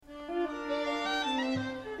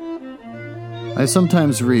I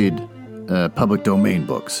sometimes read public domain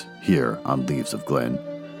books here on Leaves of Glen,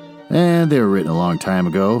 and they were written a long time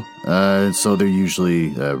ago, so they're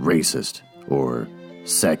usually racist or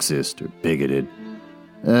sexist or bigoted.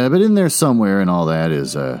 But in there somewhere and all that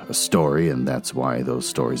is a story, and that's why those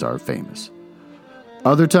stories are famous.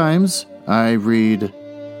 Other times, I read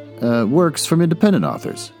works from independent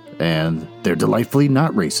authors, and they're delightfully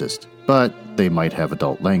not racist, but they might have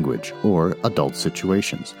adult language or adult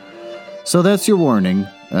situations. So that's your warning,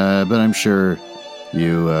 but I'm sure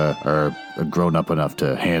you are grown up enough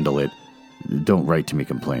to handle it. Don't write to me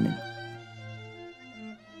complaining.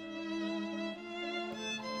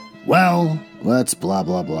 Well, let's blah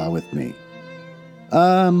blah blah with me.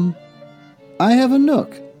 I have a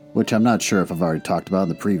nook, which I'm not sure if I've already talked about in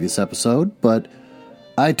the previous episode, but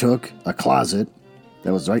I took a closet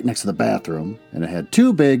that was right next to the bathroom, and it had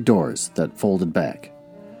two big doors that folded back.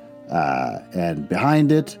 And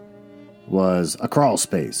behind it was a crawl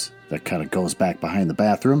space that kind of goes back behind the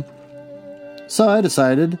bathroom. So I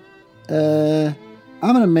decided, I'm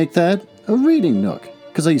going to make that a reading nook.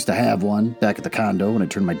 Because I used to have one back at the condo when I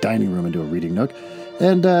turned my dining room into a reading nook.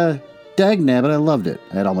 And dagnabbit, I loved it.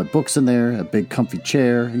 I had all my books in there, a big comfy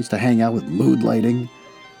chair. I used to hang out with mood lighting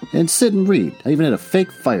and sit and read. I even had a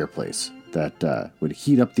fake fireplace that would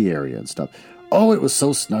heat up the area and stuff. Oh, it was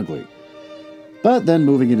so snuggly. But then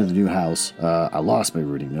moving into the new house, I lost my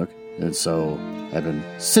reading nook. And so I've been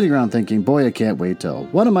sitting around thinking, boy, I can't wait till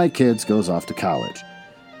one of my kids goes off to college.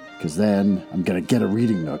 Because then I'm going to get a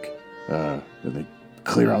reading nook when they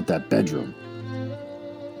clear out that bedroom.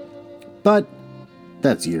 But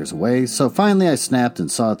that's years away. So finally I snapped and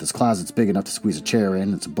saw that this closet's big enough to squeeze a chair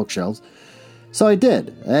in and some bookshelves. So I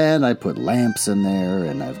did. And I put lamps in there,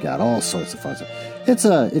 and I've got all sorts of fun stuff.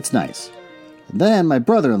 It's nice. And then my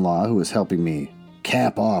brother-in-law, who was helping me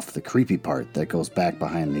cap off the creepy part that goes back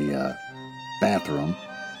behind the bathroom,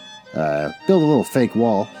 build a little fake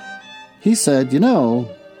wall. He said,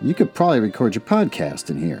 you could probably record your podcast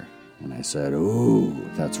in here. And I said, ooh,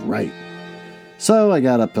 that's right. So I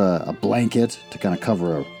got up a blanket to kind of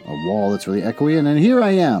cover a wall that's really echoey, and then here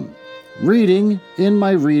I am, reading in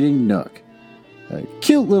my reading nook. A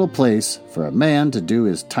cute little place for a man to do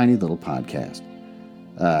his tiny little podcast.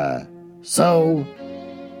 So,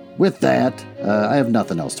 with that, I have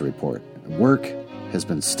nothing else to report. Work has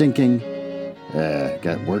been stinking.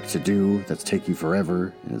 Got work to do that's taking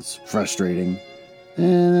forever. It's frustrating.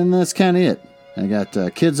 And that's kind of it. I got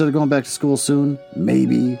kids that are going back to school soon.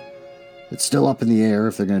 Maybe. It's still up in the air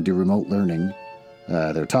if they're going to do remote learning.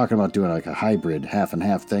 They're talking about doing like a hybrid half and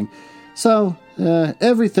half thing. So,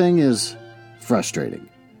 everything is frustrating.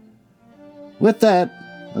 With that,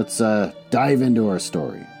 let's dive into our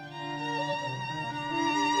story.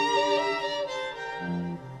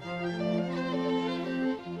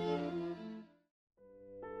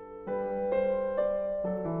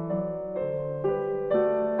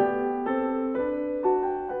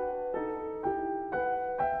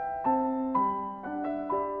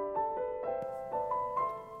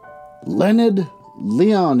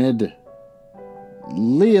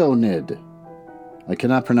 Leonid. I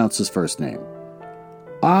cannot pronounce his first name.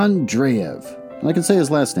 Andreev. And I can say his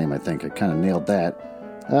last name, I think. I kind of nailed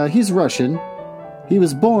that. He's Russian. He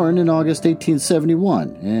was born in August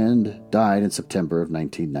 1871 and died in September of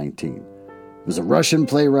 1919. He was a Russian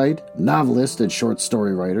playwright, novelist, and short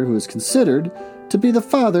story writer who is considered to be the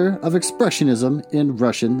father of Expressionism in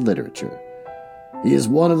Russian literature. He is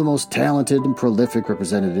one of the most talented and prolific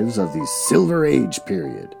representatives of the Silver Age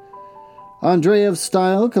period. Andreev's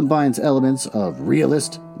style combines elements of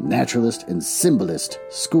realist, naturalist, and symbolist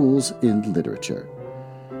schools in literature.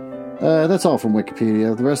 That's all from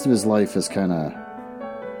Wikipedia. The rest of his life is kind of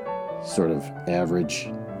sort of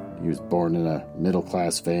average. He was born in a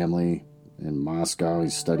middle-class family in Moscow. He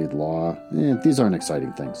studied law. These aren't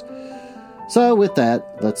exciting things. So with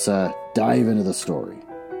that, let's dive into the story.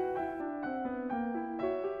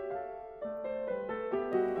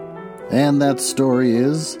 And that story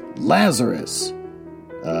is Lazarus.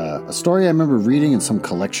 A story I remember reading in some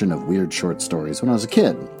collection of weird short stories when I was a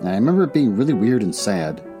kid. And I remember it being really weird and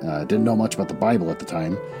sad. Didn't know much about the Bible at the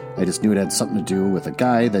time. I just knew it had something to do with a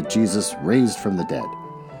guy that Jesus raised from the dead.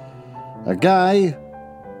 A guy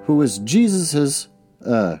who was Jesus'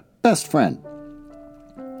 best friend.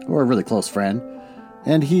 Or a really close friend.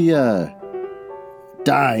 And he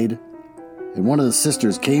died. And one of the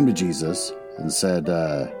sisters came to Jesus and said,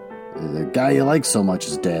 the guy you like so much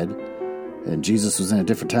is dead. And Jesus was in a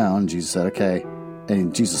different town. Jesus said, okay.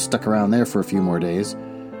 And Jesus stuck around there for a few more days.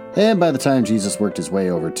 And by the time Jesus worked his way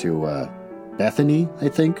over to Bethany, I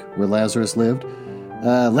think, where Lazarus lived,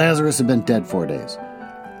 Lazarus had been dead 4 days.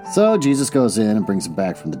 So Jesus goes in and brings him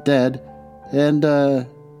back from the dead, and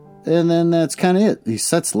then that's kind of it. He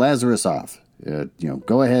sets Lazarus off.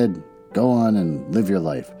 Go ahead, go on and live your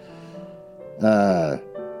life.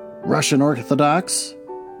 Russian Orthodox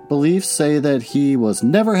beliefs say that he was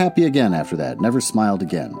never happy again after that, never smiled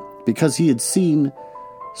again, because he had seen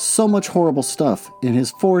so much horrible stuff in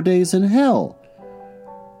his 4 days in hell.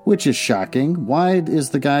 Which is shocking. Why is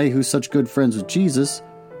the guy who's such good friends with Jesus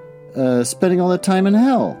spending all that time in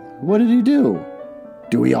hell? What did he do?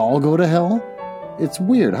 Do we all go to hell? It's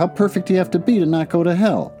weird. How perfect do you have to be to not go to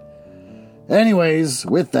hell? Anyways,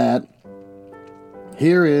 with that,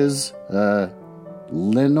 here is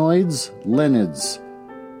Leonid's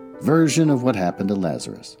version of what happened to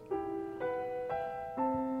Lazarus.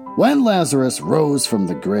 When Lazarus rose from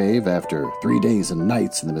the grave after 3 days and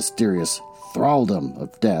nights in the mysterious thraldom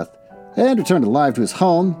of death, and returned alive to his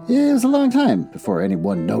home, it was a long time before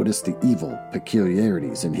anyone noticed the evil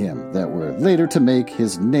peculiarities in him that were later to make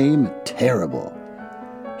his name terrible.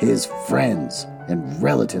 His friends and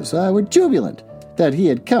relatives were jubilant that he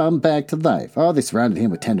had come back to life. They surrounded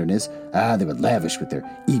him with tenderness. They were lavish with their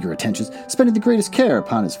eager attentions, spending the greatest care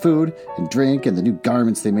upon his food and drink and the new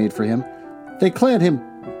garments they made for him. They clad him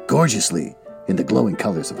gorgeously in the glowing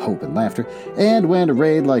colors of hope and laughter, and when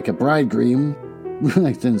arrayed like a bridegroom,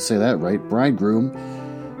 I didn't say that right, bridegroom,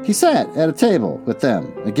 he sat at a table with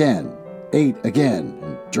them again, ate again,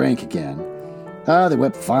 and drank again. They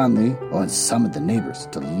wept fondly and summoned the neighbors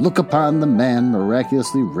to look upon the man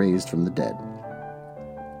miraculously raised from the dead.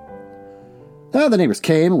 The neighbors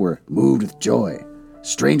came and were moved with joy.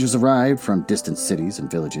 Strangers arrived from distant cities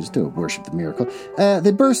and villages to worship the miracle.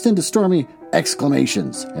 They burst into stormy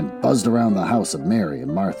exclamations and buzzed around the house of Mary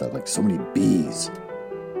and Martha like so many bees.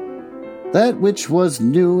 That which was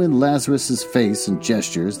new in Lazarus' face and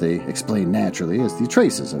gestures they explained naturally as the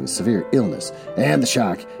traces of his severe illness and the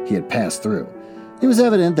shock he had passed through. It was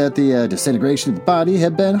evident that the disintegration of the body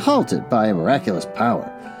had been halted by a miraculous power,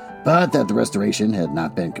 but that the restoration had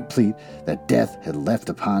not been complete, that death had left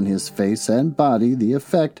upon his face and body the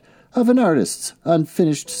effect of an artist's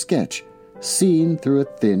unfinished sketch, seen through a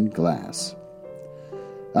thin glass.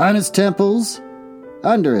 On his temples,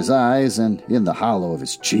 under his eyes, and in the hollow of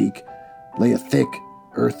his cheek, lay a thick,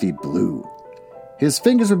 earthy blue. His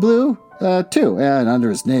fingers were blue, too, and under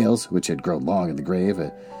his nails, which had grown long in the grave,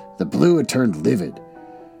 the blue had turned livid.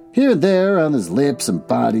 Here and there, on his lips and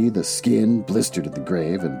body, the skin blistered in the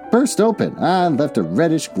grave and burst open and left a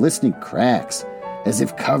reddish, glistening cracks, as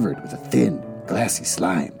if covered with a thin, glassy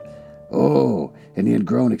slime. And he had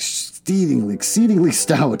grown exceedingly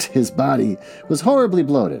stout. His body was horribly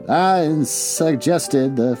bloated, and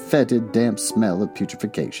suggested the fetid, damp smell of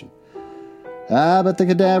putrefaction. But the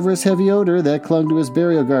cadaverous heavy odor that clung to his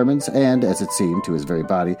burial garments, and, as it seemed, to his very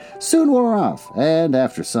body, soon wore off, and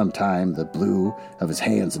after some time the blue of his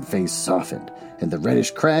hands and face softened, and the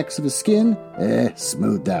reddish cracks of his skin,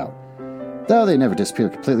 smoothed out. Though they never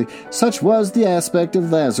disappeared completely, such was the aspect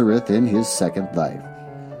of Lazarus in his second life.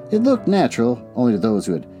 It looked natural only to those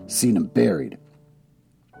who had seen him buried.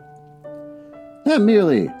 Not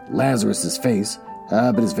merely Lazarus' face,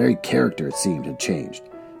 but his very character, it seemed, had changed,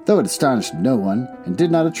 though it astonished no one and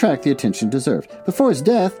did not attract the attention deserved. Before his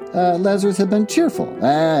death, Lazarus had been cheerful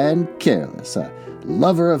and careless, a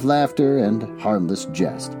lover of laughter and harmless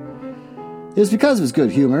jest. It was because of his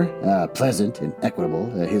good humor, pleasant and equitable,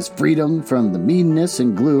 his freedom from the meanness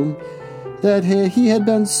and gloom, that he had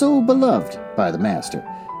been so beloved by the master.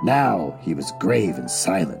 Now he was grave and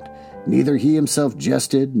silent. Neither he himself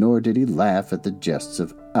jested, nor did he laugh at the jests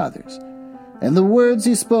of others. And the words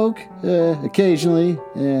he spoke, occasionally,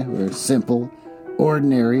 were simple,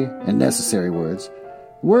 ordinary, and necessary words.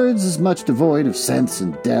 Words as much devoid of sense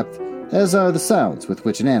and depth as are the sounds with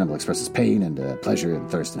which an animal expresses pain and pleasure and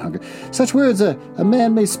thirst and hunger. Such words a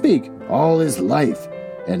man may speak all his life,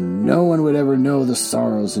 and no one would ever know the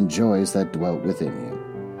sorrows and joys that dwelt within him.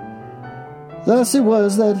 Thus it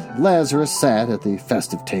was that Lazarus sat at the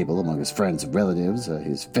festive table among his friends and relatives,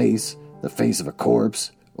 his face, the face of a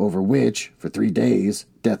corpse, over which, for 3 days,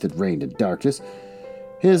 death had reigned in darkness.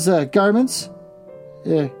 His garments,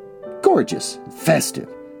 gorgeous and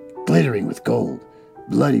festive, glittering with gold,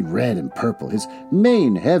 bloody red and purple, his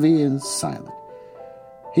mane heavy and silent.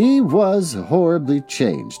 He was horribly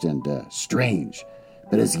changed and strange,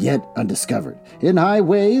 but as yet undiscovered. In high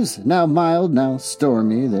waves, now mild, now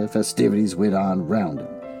stormy, the festivities went on round him.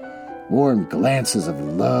 Warm glances of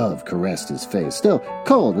love caressed his face, still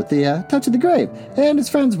cold with the touch of the grave, and his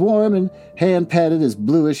friends warm and hand-patted his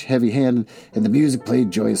bluish, heavy hand, and the music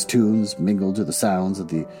played joyous tunes mingled to the sounds of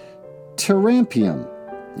the tarampium,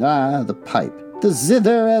 the pipe, the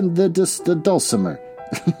zither, and the dulcimer,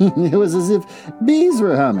 It was as if bees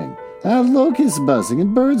were humming, locusts buzzing,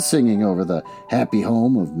 and birds singing over the happy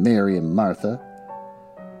home of Mary and Martha.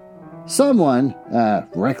 Someone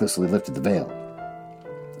recklessly lifted the veil.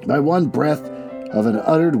 By one breath of an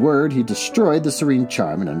uttered word, he destroyed the serene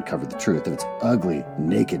charm and uncovered the truth of its ugly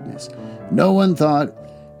nakedness. No one thought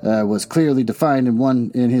was clearly defined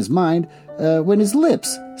in his mind when his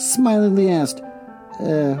lips smilingly asked,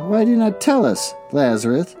 "Why do you not tell us,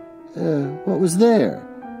 Lazarus? What was there?"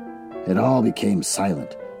 And all became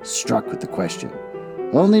silent, struck with the question.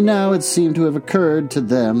 Only now it seemed to have occurred to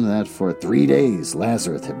them that for 3 days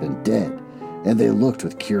Lazarus had been dead, and they looked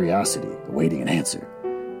with curiosity, awaiting an answer.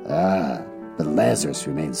 But Lazarus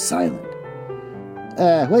remained silent.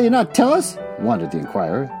 "Will you not tell us?" wondered the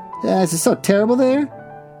inquirer. "Is it so terrible there?"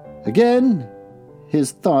 Again,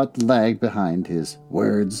 his thought lagged behind his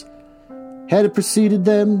words. Had it preceded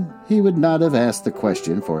them, he would not have asked the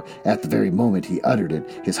question, for at the very moment he uttered it,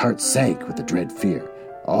 his heart sank with a dread fear.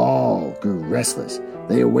 All grew restless.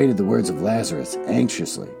 They awaited the words of Lazarus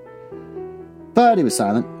anxiously. But he was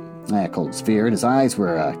silent, cold as fear, and his eyes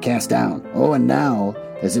were cast down. And now,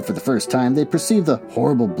 as if for the first time, they perceived the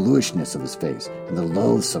horrible bluishness of his face and the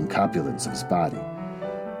loathsome corpulence of his body.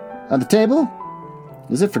 On the table,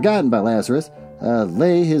 as if forgotten by Lazarus,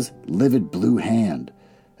 lay his livid blue hand,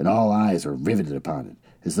 and all eyes were riveted upon it,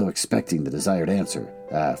 as though expecting the desired answer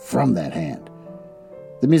from that hand.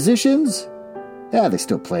 The musicians, they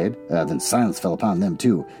still played. Then silence fell upon them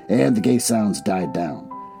too, and the gay sounds died down.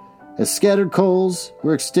 As scattered coals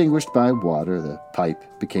were extinguished by water, the pipe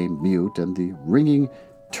became mute, and the ringing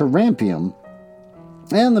tarampium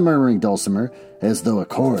and the murmuring dulcimer, as though a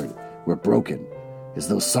chord were broken, as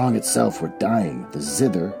though song itself were dying, the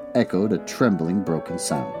zither echoed a trembling, broken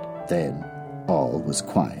sound. Then all was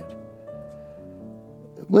quiet.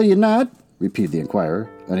 "Will you not?" repeated the inquirer,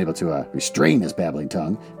 unable to restrain his babbling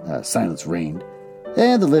tongue. Silence reigned,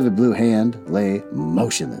 and the livid blue hand lay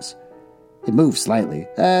motionless. It moved slightly,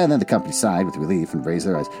 and then the company sighed with relief and raised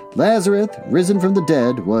their eyes. Lazarus, risen from the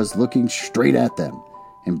dead, was looking straight at them,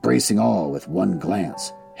 embracing all with one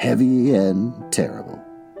glance, heavy and terrible.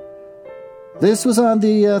 This was on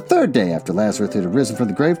the third day after Lazarus had arisen from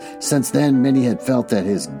the grave. Since then, many had felt that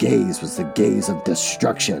his gaze was the gaze of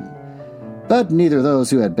destruction. But neither those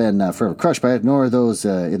who had been forever crushed by it, nor those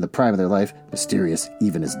in the prime of their life, mysterious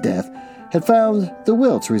even as death, had found the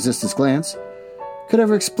will to resist his glance, could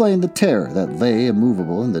ever explain the terror that lay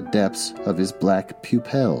immovable in the depths of his black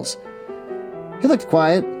pupils. He looked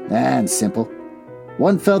quiet and simple.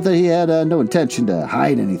 One felt that he had no intention to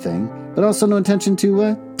hide anything, but also no intention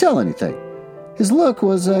to tell anything. His look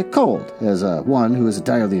was cold, as one who is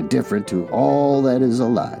entirely indifferent to all that is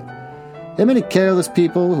alive. And many careless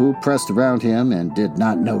people who pressed around him and did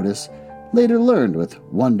not notice later learned with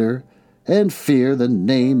wonder and fear the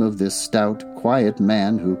name of this stout, quiet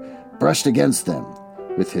man who brushed against them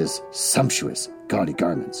with his sumptuous, gaudy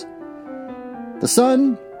garments. The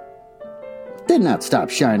sun did not stop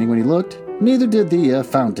shining when he looked, neither did the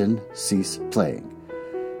fountain cease playing.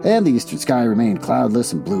 And the eastern sky remained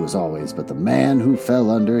cloudless and blue as always, but the man who fell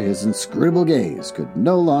under his inscrutable gaze could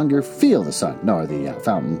no longer feel the sun, nor the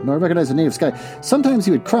fountain, nor recognize the native sky. Sometimes he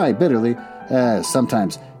would cry bitterly,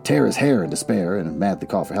 sometimes tear his hair in despair and madly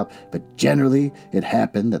call for help, but generally it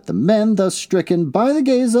happened that the men thus stricken by the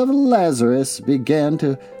gaze of Lazarus began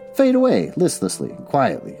to fade away listlessly and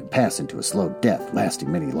quietly and pass into a slow death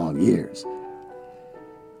lasting many long years.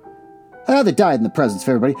 They died in the presence of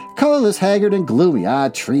everybody, colorless, haggard, and gloomy,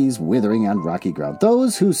 trees withering on rocky ground.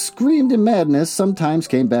 Those who screamed in madness sometimes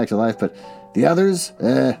came back to life, but the others,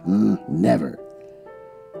 never.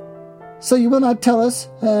 "So you will not tell us,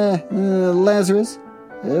 Lazarus,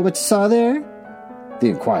 what you saw there?" the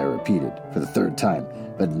inquirer repeated for the third time,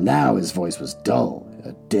 but now his voice was dull.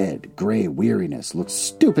 A dead, gray weariness looked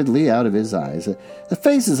stupidly out of his eyes. The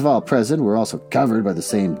faces of all present were also covered by the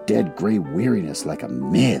same dead, gray weariness like a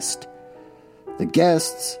mist. The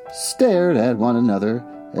guests stared at one another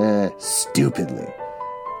stupidly,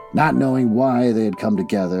 not knowing why they had come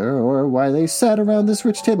together or why they sat around this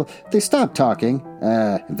rich table. They stopped talking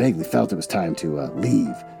and vaguely felt it was time to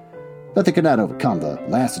leave. But they could not overcome the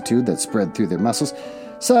lassitude that spread through their muscles,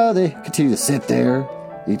 so they continued to sit there,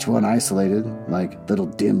 each one isolated like little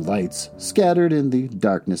dim lights scattered in the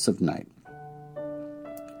darkness of night.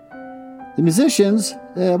 The musicians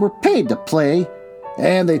were paid to play,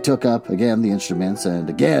 and they took up again the instruments and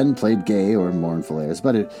again played gay or mournful airs,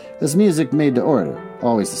 but it was music made to order,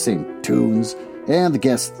 always the same tunes, and the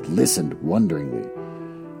guests listened wonderingly.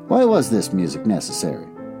 Why was this music necessary?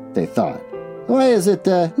 They thought. Why is it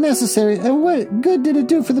necessary, and what good did it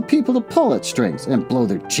do for the people to pull at strings and blow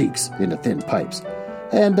their cheeks into thin pipes?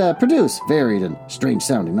 and produce varied and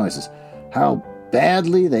strange-sounding noises. "How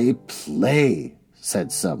badly they play,"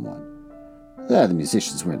 said someone. The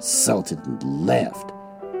musicians were insulted and left.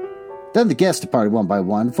 Then the guests departed one by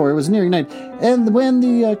one, for it was nearing night, and when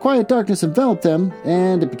the quiet darkness enveloped them,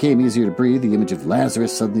 and it became easier to breathe, the image of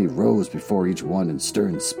Lazarus suddenly rose before each one in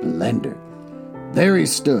stern splendor. There he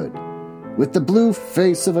stood, with the blue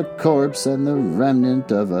face of a corpse and the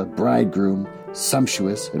remnant of a bridegroom,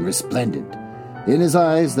 sumptuous and resplendent. In his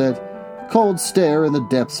eyes that cold stare in the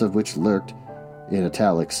depths of which lurked, in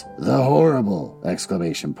italics, "the horrible!"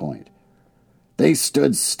 exclamation point. They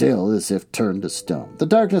stood still as if turned to stone. The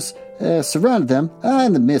darkness surrounded them.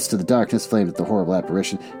 In the midst of the darkness flamed the horrible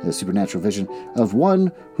apparition, the supernatural vision of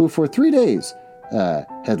one who for 3 days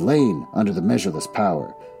had lain under the measureless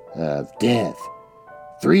power of death.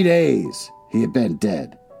 3 days he had been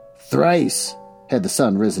dead. Thrice had the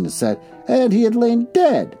sun risen and set, and he had lain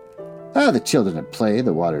dead. The children had played,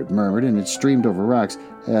 the water had murmured, and had streamed over rocks.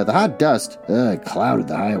 The hot dust clouded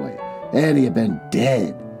the highway, and he had been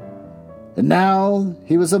dead. And now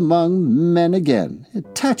he was among men again.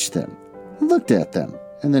 It touched them, looked at them,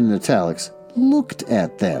 and then in italics, looked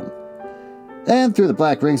at them. And through the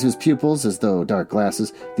black rings of his pupils, as though dark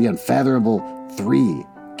glasses, the unfathomable three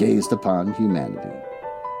gazed upon humanity.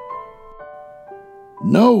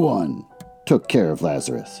 No one took care of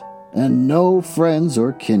Lazarus, and no friends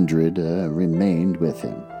or kindred remained with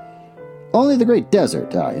him. Only the great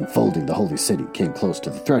desert, enfolding the holy city, came close to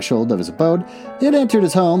the threshold of his abode. It entered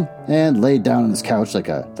his home and laid down on his couch like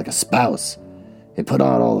a spouse. It put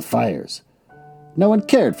out all the fires. No one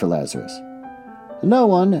cared for Lazarus. No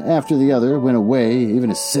one after the other went away,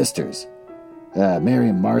 even his sisters, Mary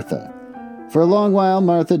and Martha. For a long while,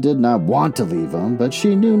 Martha did not want to leave him, but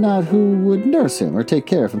she knew not who would nurse him or take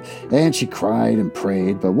care of him, and she cried and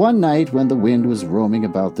prayed. But one night, when the wind was roaming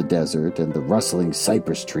about the desert and the rustling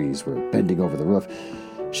cypress trees were bending over the roof,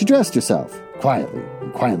 she dressed herself quietly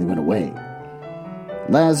and quietly went away.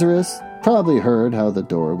 Lazarus probably heard how the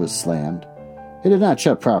door was slammed. It had not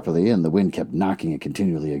shut properly, and the wind kept knocking it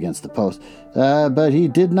continually against the post, but he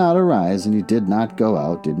did not arise, and he did not go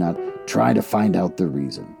out, did not try to find out the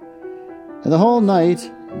reason. And the whole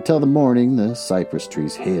night, until the morning, the cypress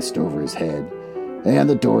trees hissed over his head, and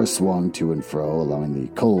the door swung to and fro, allowing the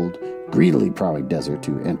cold, greedily prowling desert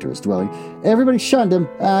to enter his dwelling. Everybody shunned him,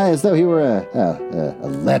 as though he were a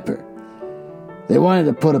leper. They wanted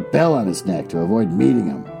to put a bell on his neck to avoid meeting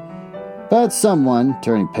him. But someone,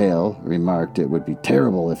 turning pale, remarked it would be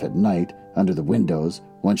terrible if at night, under the windows,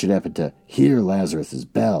 one should happen to hear Lazarus's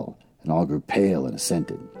bell, and all grew pale and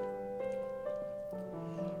assented.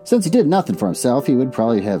 Since he did nothing for himself, he would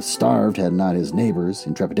probably have starved had not his neighbors,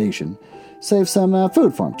 in trepidation, saved some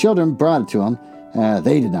food for him. Children brought it to him.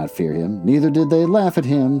 They did not fear him, neither did they laugh at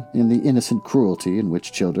him in the innocent cruelty in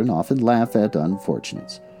which children often laugh at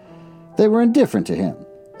unfortunates. They were indifferent to him,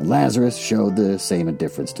 and Lazarus showed the same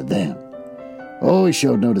indifference to them. He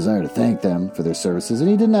showed no desire to thank them for their services, and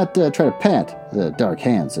he did not try to pat the dark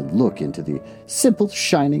hands and look into the simple,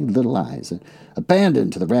 shining little eyes.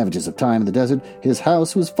 Abandoned to the ravages of time in the desert, his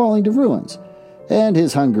house was falling to ruins, and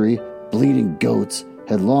his hungry, bleeding goats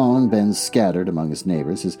had long been scattered among his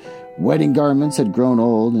neighbors. His wedding garments had grown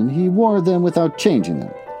old, and he wore them without changing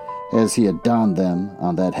them, as he had donned them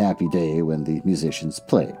on that happy day when the musicians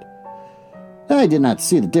played. I did not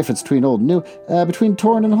see the difference between old and new, between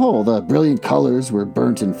torn and whole. The brilliant colors were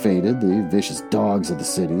burnt and faded, the vicious dogs of the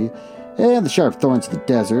city, and the sharp thorns of the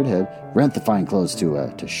desert had rent the fine clothes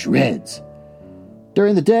to shreds.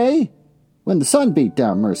 During the day, when the sun beat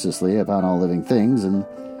down mercilessly upon all living things, and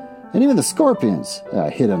even the scorpions,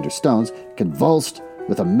 hid under stones, convulsed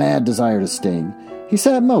with a mad desire to sting, he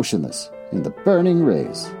sat motionless in the burning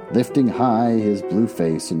rays, lifting high his blue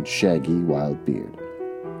face and shaggy wild beard.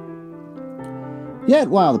 Yet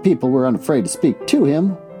while the people were unafraid to speak to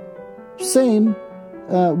him,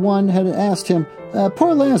 one had asked him,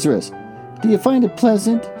 "Poor Lazarus, do you find it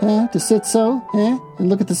pleasant, to sit so, and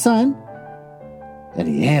look at the sun?" And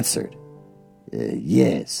he answered,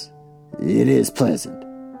 "Yes, it is pleasant."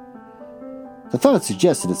 The thought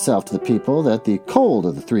suggested itself to the people that the cold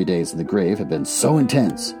of the 3 days in the grave had been so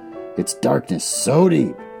intense, its darkness so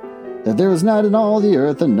deep, that there was not in all the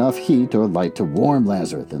earth enough heat or light to warm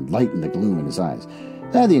Lazarus and lighten the gloom in his eyes.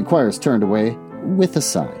 And the inquirers turned away with a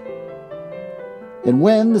sigh. And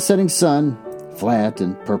when the setting sun, flat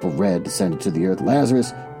and purple-red, descended to the earth,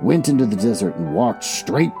 Lazarus went into the desert and walked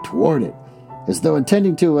straight toward it, as though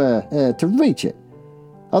intending to reach it,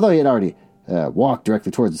 although he had already walked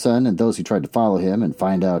directly towards the sun, and those who tried to follow him and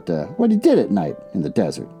find out what he did at night in the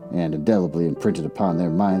desert, and indelibly imprinted upon their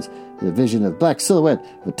minds the vision of black silhouette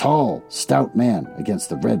of a tall, stout man against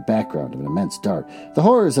the red background of an immense dark. The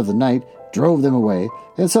horrors of the night drove them away,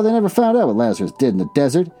 and so they never found out what Lazarus did in the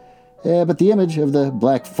desert, but the image of the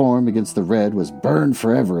black form against the red was burned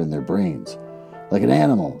forever in their brains, like an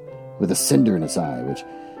animal with a cinder in its eye, which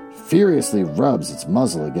furiously rubs its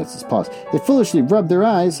muzzle against its paws. They foolishly rubbed their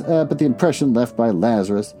eyes, but the impression left by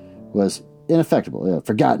Lazarus was ineffectual,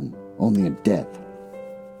 forgotten only in death.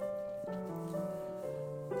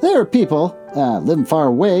 There are people living far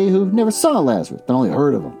away who never saw Lazarus, but only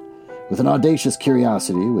heard of him, with an audacious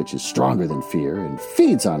curiosity which is stronger than fear and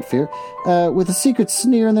feeds on fear, with a secret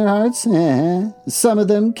sneer in their hearts. Some of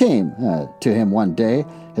them came to him one day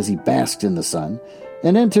as he basked in the sun,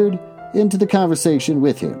 and entered into the conversation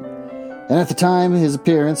with him. And at the time his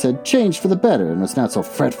appearance had changed for the better and was not so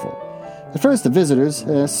fretful. At first the visitors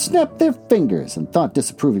snapped their fingers and thought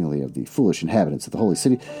disapprovingly of the foolish inhabitants of the holy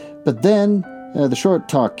city, but then the short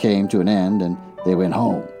talk came to an end, and they went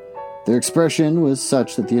home. Their expression was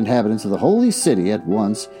such that the inhabitants of the holy city at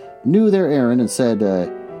once knew their errand and said,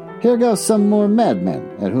 "Here go some more madmen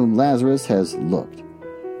at whom Lazarus has looked."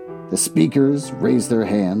 The speakers raised their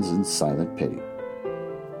hands in silent pity.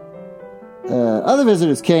 Other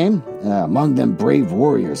visitors came, among them brave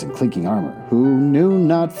warriors in clinking armor, who knew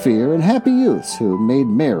not fear, and happy youths who made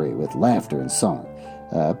merry with laughter and song.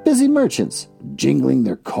 Busy merchants, jingling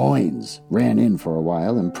their coins, ran in for a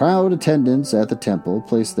while, and proud attendants at the temple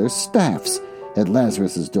placed their staffs at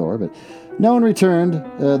Lazarus's door, but no one returned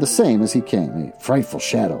the same as he came. A frightful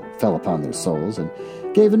shadow fell upon their souls and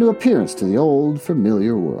gave a new appearance to the old,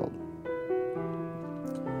 familiar world.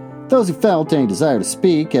 Those who felt any desire to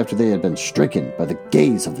speak after they had been stricken by the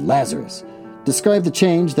gaze of Lazarus described the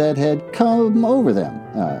change that had come over them,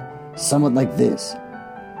 somewhat like this.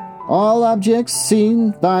 All objects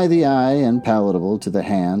seen by the eye and palatable to the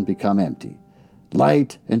hand become empty,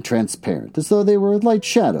 light and transparent, as though they were light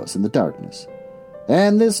shadows in the darkness.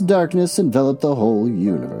 And this darkness enveloped the whole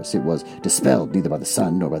universe. It was dispelled neither by the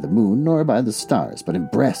sun, nor by the moon, nor by the stars, but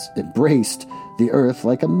embraced the earth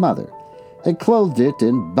like a mother, and clothed it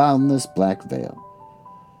in boundless black veil.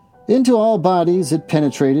 Into all bodies it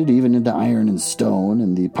penetrated, even into iron and stone,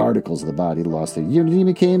 and the particles of the body lost their unity and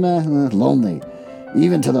became lonely.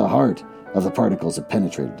 Even to the heart of the particles it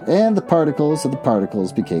penetrated, and the particles of the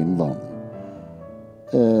particles became lonely.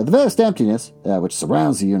 The vast emptiness which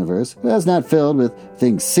surrounds the universe was not filled with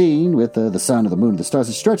things seen, with the sun or the moon or the stars.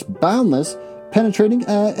 It stretched boundless, penetrating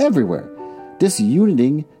everywhere,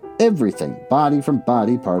 disuniting everything, body from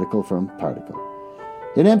body, particle from particle.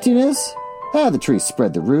 In emptiness, the trees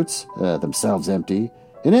spread their roots, themselves empty.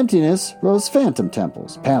 In emptiness rose phantom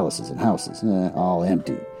temples, palaces, and houses, all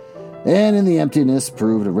empty. And in the emptiness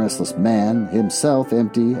proved a restless man, himself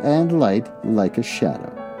empty and light like a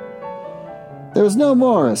shadow. There was no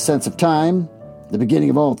more a sense of time. The beginning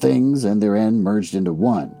of all things and their end merged into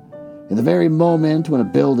one. In the very moment when a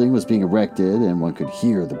building was being erected and one could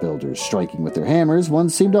hear the builders striking with their hammers, one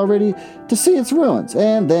seemed already to see its ruins,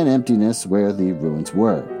 and then emptiness where the ruins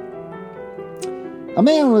were. A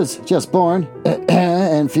man was just born,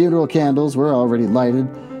 and funeral candles were already lighted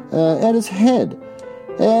at his head,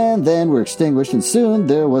 and then were extinguished, and soon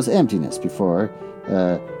there was emptiness before,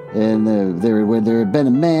 and there had been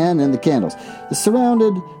a man and the candles.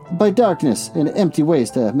 Surrounded by darkness and empty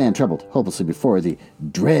waste, a man trembled hopelessly before the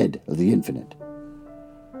dread of the infinite.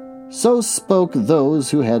 So spoke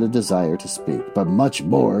those who had a desire to speak, but much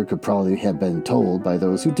more could probably have been told by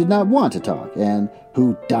those who did not want to talk, and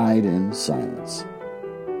who died in silence.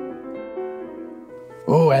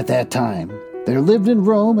 Oh, at that time, there lived in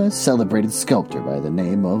Rome a celebrated sculptor by the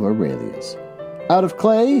name of Aurelius. Out of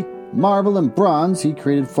clay, marble, and bronze, he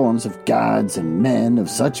created forms of gods and men of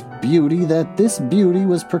such beauty that this beauty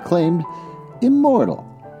was proclaimed immortal.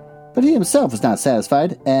 But he himself was not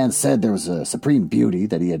satisfied, and said there was a supreme beauty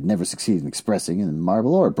that he had never succeeded in expressing in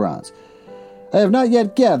marble or bronze. "I have not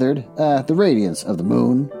yet gathered the radiance of the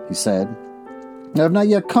moon," he said. "I have not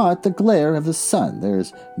yet caught the glare of the sun. There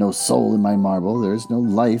is no soul in my marble. There is no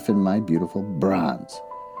life in my beautiful bronze."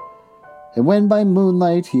 And when by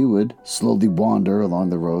moonlight he would slowly wander along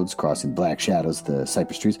the roads, crossing black shadows of the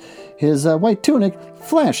cypress trees, his white tunic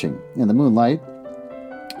flashing in the moonlight,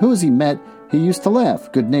 who as he met, he used to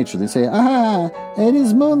laugh good-naturedly, say, "Ah, it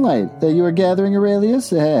is moonlight that you are gathering,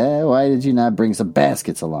 Aurelius. Why did you not bring some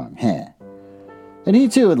baskets along? And he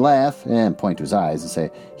too would laugh and point to his eyes and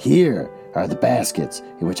say, "Here are the baskets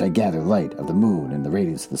in which I gather light of the moon and the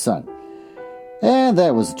radiance of the sun." And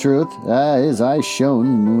that was the truth. His eyes shone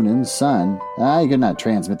the moon and sun. He could not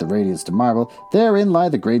transmit the radiance to marvel. Therein lay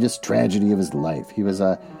the greatest tragedy of his life. He was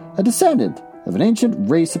a descendant of an ancient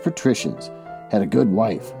race of patricians, had a good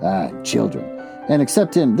wife, and children, and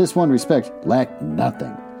except in this one respect, lacked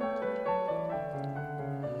nothing.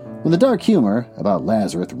 When the dark humor about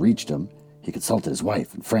Lazarus reached him, he consulted his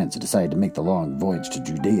wife and friends and decided to make the long voyage to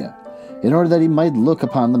Judea, in order that he might look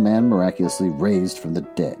upon the man miraculously raised from the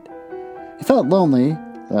dead. He felt lonely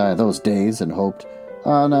those days and hoped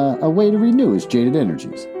on a way to renew his jaded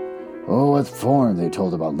energies. Oh, what form they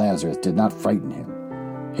told about Lazarus did not frighten him.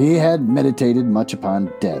 He had meditated much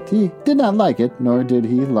upon death. He did not like it, nor did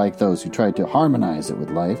he like those who tried to harmonize it with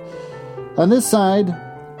life. On this side,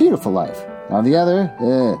 beautiful life. On the other,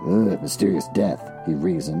 mysterious death, he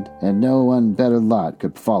reasoned, and no one better lot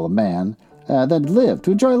could befall a man than to live,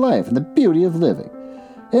 to enjoy life and the beauty of living.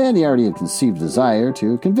 And he already had conceived a desire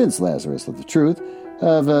to convince Lazarus of the truth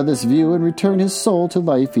of this view and return his soul to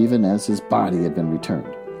life even as his body had been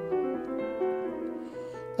returned.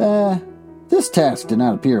 This task did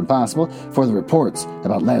not appear impossible, for the reports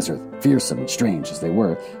about Lazarus, fearsome and strange as they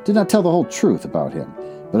were, did not tell the whole truth about him,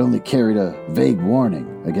 but only carried a vague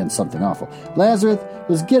warning against something awful. Lazarus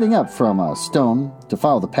was getting up from a stone to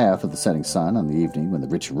follow the path of the setting sun on the evening when the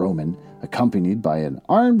rich Roman, accompanied by an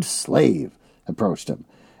armed slave, approached him,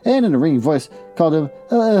 and in a ringing voice called him,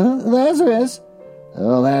 Lazarus!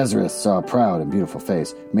 Lazarus saw a proud and beautiful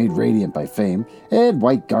face, made radiant by fame, and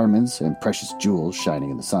white garments and precious jewels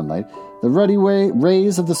shining in the sunlight. The ruddy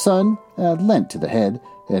rays of the sun lent to the head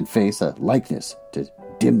and face a likeness to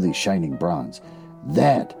dimly shining bronze.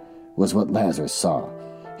 That was what Lazarus saw.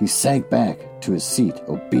 He sank back to his seat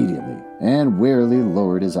obediently and wearily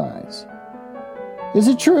lowered his eyes. Is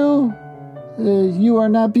it true? You are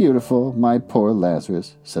not beautiful, my poor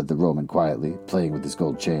Lazarus, said the Roman quietly, playing with his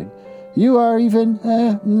gold chain. You are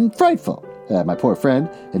even frightful, my poor friend,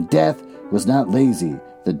 and death was not lazy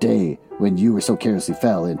the day when you were so carelessly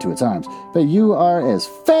fell into its arms, but you are as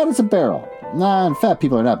fat as a barrel. And fat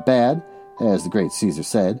people are not bad, as the great Caesar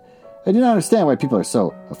said. I do not understand why people are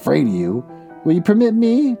so afraid of you. Will you permit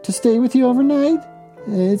me to stay with you overnight?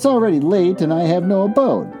 It's already late, and I have no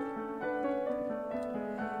abode.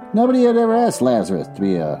 Nobody had ever asked Lazarus to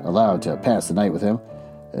be allowed to pass the night with him.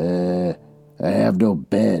 I have no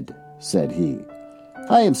bed, said he.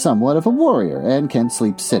 I am somewhat of a warrior, and can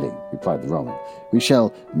sleep sitting, replied the Roman. We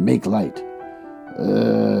shall make light.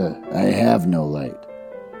 I have no light.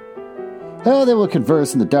 They will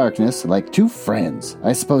converse in the darkness like two friends.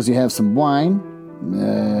 I suppose you have some wine?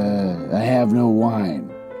 I have no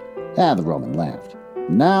wine. The Roman laughed.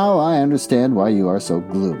 Now I understand why you are so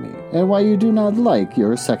gloomy, and why you do not like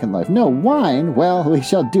your second life. No wine? Well, we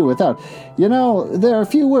shall do without. You know, there are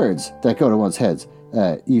few words that go to one's heads,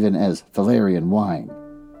 even as valerian wine.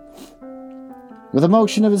 With a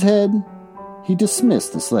motion of his head, he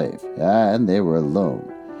dismissed the slave, and they were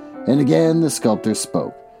alone. And again the sculptor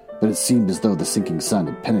spoke, but it seemed as though the sinking sun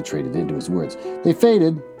had penetrated into his words. They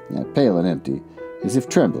faded, pale and empty, as if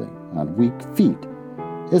trembling on weak feet.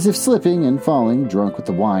 As if slipping and falling, drunk with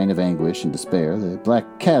the wine of anguish and despair, the black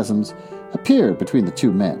chasms appeared between the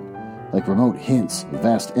two men, like remote hints of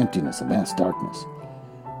vast emptiness and vast darkness.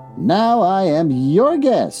 Now I am your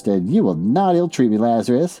guest, and you will not ill-treat me,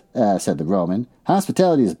 Lazarus, said the Roman.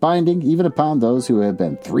 Hospitality is binding even upon those who have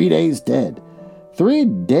been 3 days dead. 3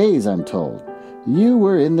 days, I'm told. You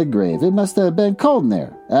were in the grave. It must have been cold in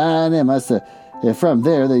there, and it must have from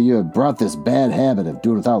there that you have brought this bad habit of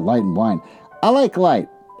doing without light and wine. I like light.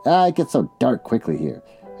 It gets so dark quickly here.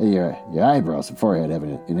 Your eyebrows and forehead have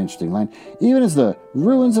an interesting line, even as the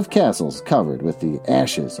ruins of castles covered with the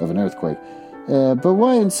ashes of an earthquake. But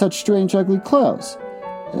why in such strange, ugly clothes?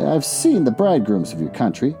 I've seen the bridegrooms of your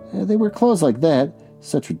country. They wear clothes like that,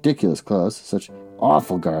 such ridiculous clothes, such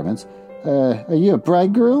awful garments. Are you a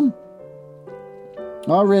bridegroom?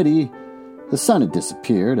 Already, the sun had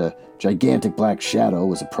disappeared. A gigantic black shadow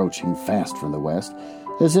was approaching fast from the west,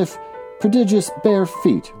 as if prodigious bare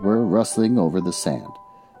feet were rustling over the sand,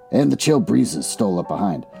 and the chill breezes stole up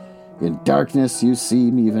behind. In darkness you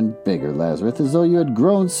seem even bigger, Lazarus, as though you had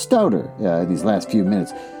grown stouter in these last few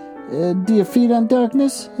minutes. Do you feed on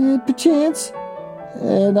darkness, perchance?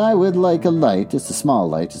 And I would like a light, just a small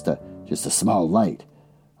light, just a small light.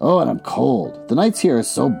 Oh, and I'm cold. The nights here are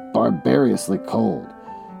so barbarously cold.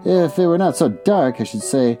 If it were not so dark, I should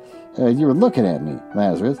say you were looking at me,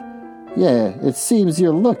 Lazarus. Yeah, it seems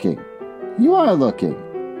you're looking. You are looking.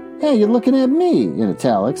 Yeah, you're looking at me, in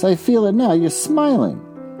italics. I feel it now. You're smiling.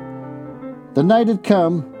 The night had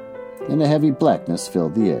come, and a heavy blackness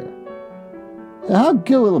filled the air. How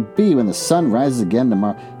good will it be when the sun rises again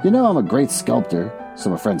tomorrow? You know I'm a great sculptor, so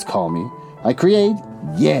my friends call me. I create?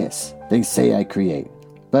 Yes, they say I create.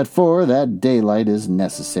 But for that daylight is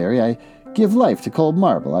necessary, I give life to cold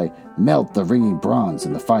marble. I melt the ringing bronze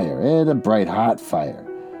in the fire, and a bright hot fire.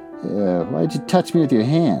 Why'd you touch me with your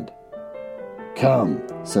hand? Come,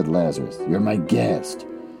 said Lazarus, you're my guest.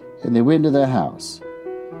 And they went into their house,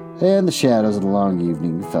 and the shadows of the long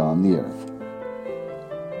evening fell on the earth.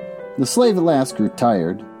 The slave at last grew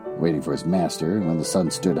tired, waiting for his master, and when the sun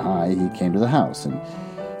stood high, he came to the house, and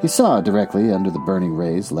he saw directly under the burning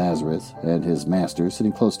rays Lazarus and his master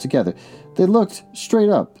sitting close together. They looked straight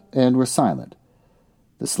up and were silent.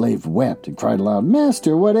 The slave wept and cried aloud,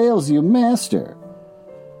 Master, what ails you, master?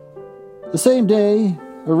 The same day,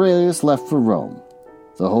 Aurelius left for Rome.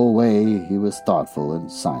 The whole way he was thoughtful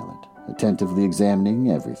and silent, attentively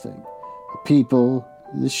examining everything, the people,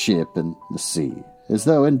 the ship, and the sea, as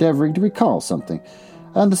though endeavoring to recall something.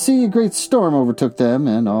 On the sea a great storm overtook them,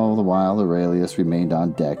 and all the while Aurelius remained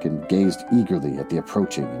on deck and gazed eagerly at the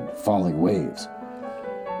approaching and falling waves.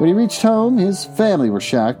 When he reached home, his family were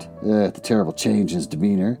shocked at the terrible change in his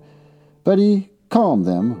demeanor, but he calmed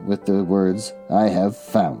them with the words, I have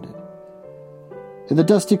found it. In the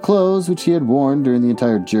dusty clothes which he had worn during the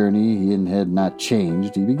entire journey, he had not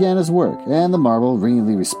changed. He began his work, and the marble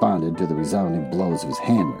ringingly responded to the resounding blows of his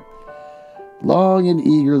hammer. Long and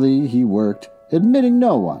eagerly he worked, admitting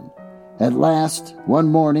no one. At last, one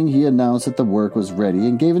morning he announced that the work was ready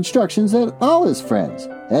and gave instructions that all his friends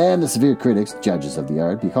and the severe critics, judges of the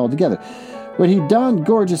art, be called together. When he donned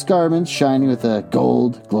gorgeous garments shining with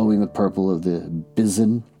gold, glowing with purple of the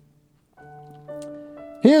Byzan.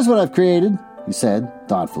 Here's what I've created, he said,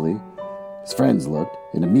 thoughtfully. His friends looked,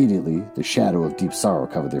 and immediately the shadow of deep sorrow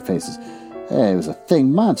covered their faces. It was a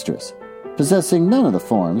thing monstrous, possessing none of the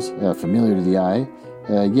forms familiar to the eye,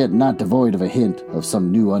 yet not devoid of a hint of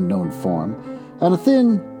some new unknown form. On a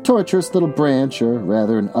thin, tortuous little branch, or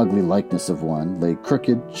rather an ugly likeness of one, lay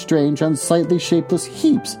crooked, strange, unsightly, shapeless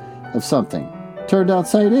heaps of something, turned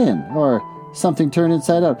outside in, or something turned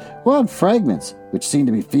inside out, wild fragments, which seemed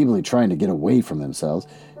to be feebly trying to get away from themselves,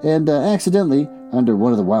 and accidentally, under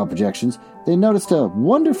one of the wild projections, they noticed a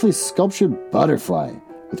wonderfully sculptured butterfly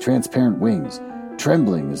with transparent wings,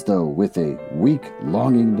 trembling as though with a weak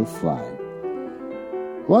longing to fly.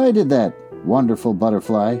 Why did that wonderful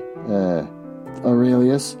butterfly,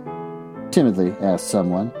 Aurelius? Timidly asked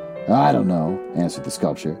someone. I don't know, answered the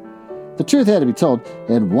sculptor. The truth had to be told,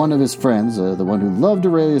 and one of his friends, the one who loved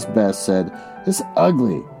Aurelius best, said, It's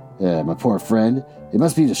ugly, my poor friend. It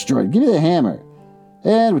must be destroyed. Give me the hammer.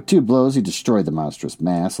 And with 2 blows he destroyed the monstrous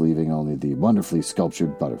mass, leaving only the wonderfully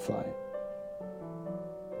sculptured butterfly.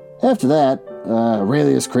 After that,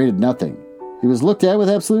 Aurelius created nothing. He was looked at with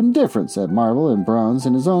absolute indifference at marble and bronze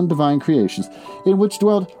and his own divine creations, in which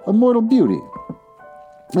dwelt immortal beauty.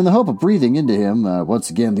 In the hope of breathing into him, once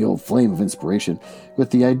again, the old flame of inspiration,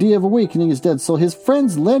 with the idea of awakening his dead soul, his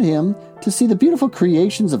friends led him to see the beautiful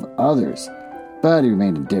creations of others. But he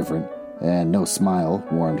remained indifferent, and no smile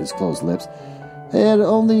warmed his closed lips. And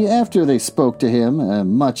only after they spoke to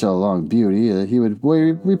him, much along beauty, he would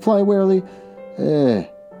reply warily,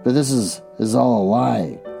 but this is all a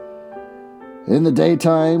lie. In the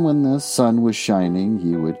daytime, when the sun was shining,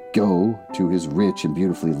 he would go to his rich and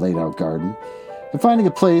beautifully laid-out garden, and finding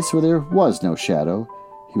a place where there was no shadow,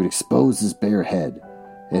 he would expose his bare head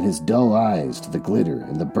and his dull eyes to the glitter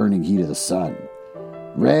and the burning heat of the sun.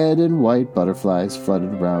 Red and white butterflies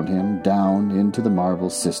fluttered around him. Down into the marble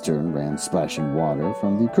cistern ran splashing water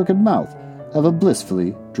from the crooked mouth of a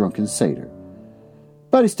blissfully drunken satyr.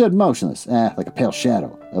 But he stood motionless, like a pale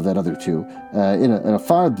shadow of that other two, in a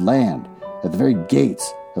far land, at the very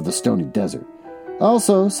gates of the stony desert,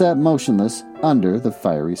 also sat motionless under the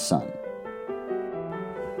fiery sun.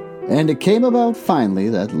 And it came about finally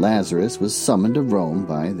that Lazarus was summoned to Rome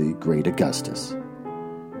by the great Augustus.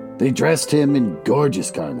 They dressed him in gorgeous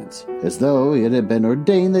garments, as though it had been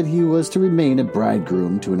ordained that he was to remain a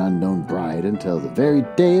bridegroom to an unknown bride until the very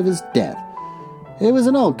day of his death. It was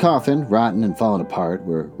an old coffin, rotten and fallen apart,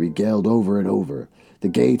 were regaled over and over. The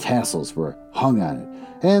gay tassels were hung on it,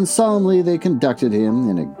 and solemnly they conducted him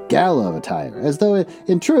in a gala of attire, as though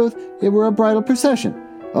in truth it were a bridal procession.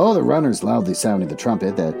 Oh, the runners loudly sounding the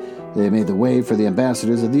trumpet that they made the way for the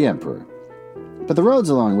ambassadors of the emperor. But the roads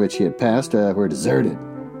along which he had passed were deserted.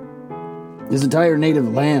 His entire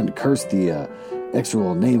native land cursed the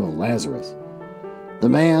execrable name of Lazarus. The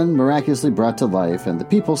man miraculously brought to life, and the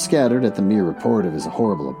people scattered at the mere report of his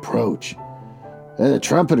horrible approach. The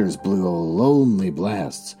trumpeters blew lonely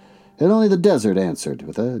blasts, and only the desert answered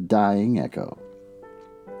with a dying echo.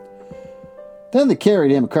 Then they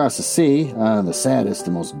carried him across the sea on the saddest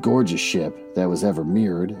and most gorgeous ship that was ever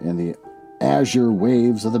mirrored in the azure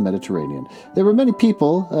waves of the Mediterranean. There were many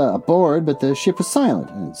people aboard, but the ship was silent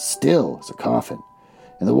and still as a coffin,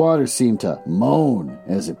 and the water seemed to moan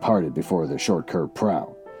as it parted before the short curved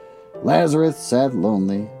prow. Lazarus sat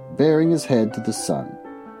lonely, bearing his head to the sun,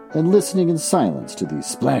 and listening in silence to the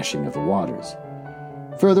splashing of the waters.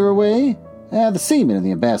 Further away, the seamen and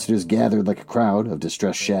the ambassadors gathered like a crowd of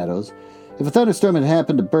distressed shadows. If a thunderstorm had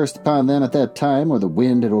happened to burst upon them at that time, or the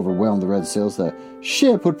wind had overwhelmed the red sails, the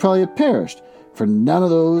ship would probably have perished, for none of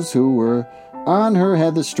those who were on her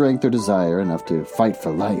had the strength or desire enough to fight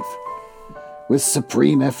for life. With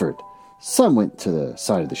supreme effort, some went to the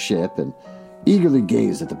side of the ship and eagerly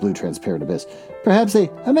gazed at the blue transparent abyss. Perhaps they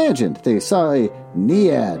imagined they saw a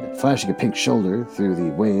Naiad flashing a pink shoulder through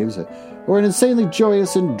the waves, or an insanely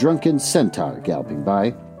joyous and drunken centaur galloping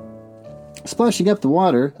by, splashing up the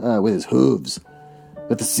water with his hooves.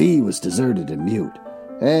 But the sea was deserted and mute,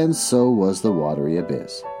 and so was the watery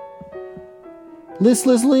abyss.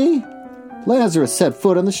 Listlessly, Lazarus set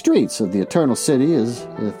foot on the streets of the eternal city as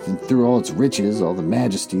through all its riches, all the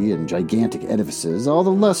majesty and gigantic edifices, all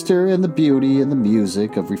the luster and the beauty and the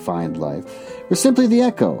music of refined life were simply the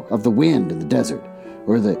echo of the wind in the desert,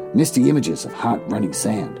 or the misty images of hot running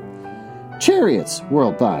sand. Chariots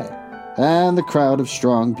whirled by, and the crowd of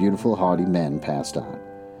strong, beautiful, haughty men passed on.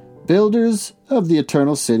 Builders of the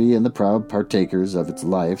eternal city and the proud partakers of its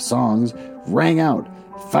life, songs rang out,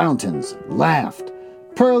 fountains laughed,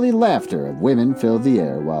 pearly laughter of women filled the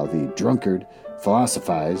air, while the drunkard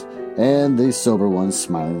philosophized, and the sober ones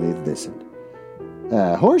smilingly listened.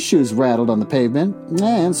 Horseshoes rattled on the pavement,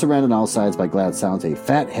 and surrounded on all sides by glad sounds, a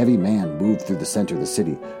fat, heavy man moved through the center of the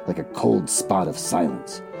city like a cold spot of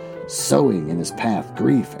silence, sowing in his path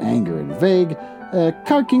grief, anger, and vague,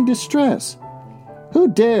 carking distress. Who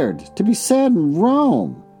dared to be sad in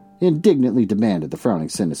Rome? Indignantly demanded the frowning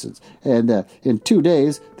citizens, and in 2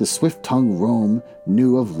 days the swift-tongued Rome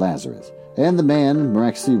knew of Lazarus, and the man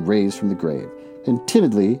miraculously raised from the grave, and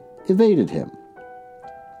timidly evaded him.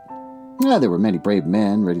 There were many brave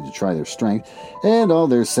men ready to try their strength, and all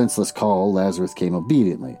their senseless call Lazarus came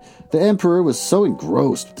obediently. The emperor was so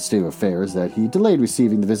engrossed with the state of affairs that he delayed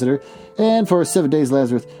receiving the visitor, and for 7 days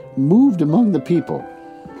Lazarus moved among the people.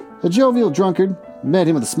 A jovial drunkard met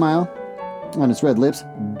him with a smile on his red lips.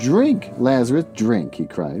 "Drink, Lazarus, drink," he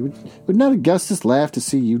cried. "Would not Augustus laugh to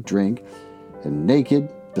see you drink?" And naked,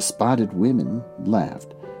 bespotted women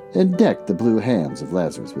laughed, and decked the blue hands of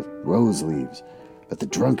Lazarus with rose leaves. But the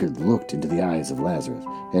drunkard looked into the eyes of Lazarus,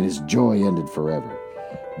 and his joy ended forever.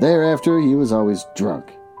 Thereafter he was always drunk.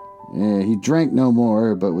 He drank no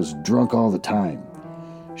more, but was drunk all the time,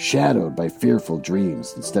 shadowed by fearful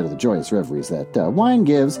dreams instead of the joyous reveries that wine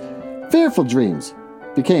gives. Fearful dreams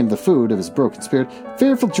became the food of his broken spirit.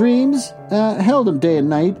 Fearful dreams held him day and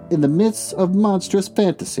night in the midst of monstrous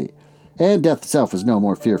fantasy. And death itself was no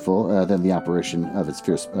more fearful than the apparition of its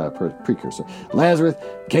fierce precursor. Lazarus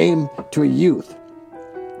came to a youth,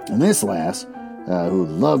 and this lass, who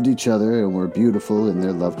loved each other and were beautiful in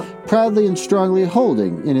their love, proudly and strongly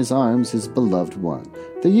holding in his arms his beloved one.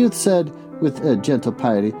 The youth said with gentle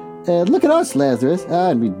piety, "Look at us, Lazarus,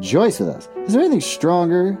 and rejoice with us. Is there anything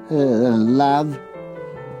stronger than love?"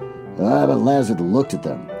 But Lazarus looked at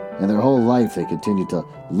them, and their whole life they continued to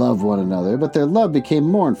love one another, but their love became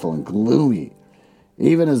mournful and gloomy,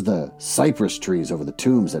 even as the cypress trees over the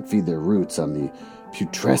tombs that feed their roots on the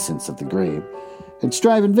putrescence of the grave, and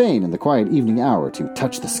strive in vain in the quiet evening hour to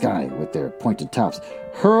touch the sky with their pointed tops,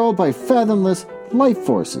 hurled by fathomless life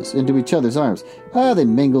forces into each other's arms. They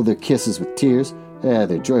mingled their kisses with tears,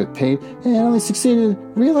 their joy with pain, and only succeeded in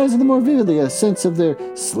realizing the more vividly a sense of their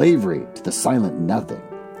slavery to the silent nothing.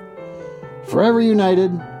 Forever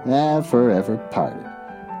united, forever parted.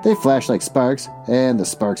 They flashed like sparks, and the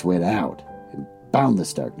sparks went out in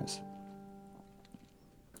boundless darkness.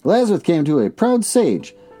 Lazarus came to a proud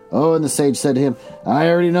sage. And the sage said to him, "I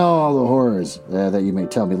already know all the horrors that you may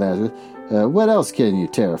tell me, Lazarus. What else can you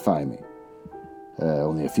terrify me?"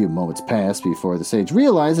 Only a few moments passed before the sage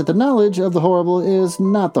realized that the knowledge of the horrible is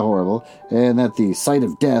not the horrible, and that the sight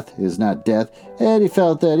of death is not death, and he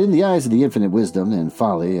felt that in the eyes of the infinite wisdom and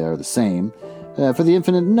folly are the same, for the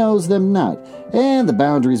infinite knows them not, and the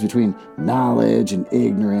boundaries between knowledge and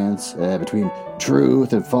ignorance, between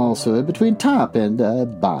truth and falsehood, between top and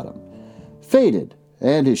bottom, faded,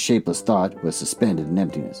 and his shapeless thought was suspended in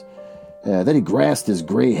emptiness. Then he grasped his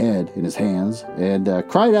gray head in his hands and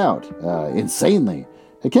cried out insanely,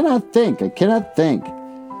 I cannot think.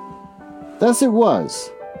 Thus it was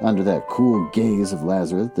Under that cool gaze of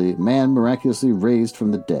Lazarus, the man miraculously raised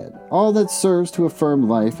from the dead. All that serves to affirm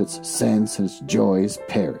life, its sense and its joys,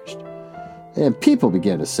 perished. And people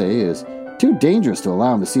began to say it is too dangerous to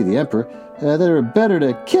allow him to see the emperor, that it were better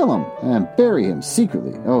to kill him and bury him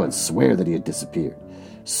secretly, and swear that he had disappeared.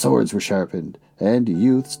 Swords were sharpened, and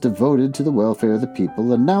youths devoted to the welfare of the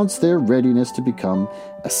people announced their readiness to become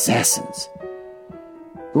assassins.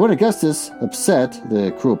 But when Augustus upset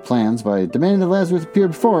the cruel plans by demanding that Lazarus appear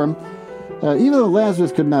before him, even though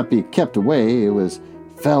Lazarus could not be kept away, it was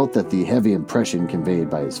felt that the heavy impression conveyed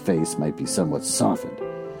by his face might be somewhat softened.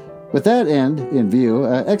 With that end in view,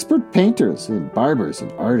 expert painters and barbers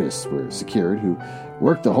and artists were secured who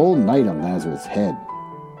worked the whole night on Lazarus' head.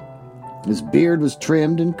 His beard was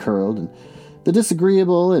trimmed and curled, and the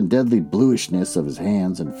disagreeable and deadly bluishness of his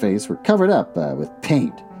hands and face were covered up with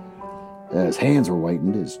paint. His hands were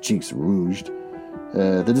whitened, his cheeks rouged.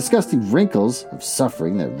 The disgusting wrinkles of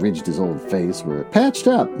suffering that ridged his old face were patched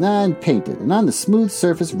up and painted, and on the smooth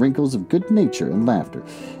surface wrinkles of good nature and laughter,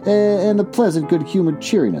 and a pleasant good-humored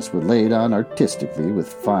cheeriness were laid on artistically with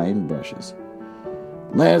fine brushes.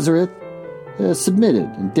 Lazarus submitted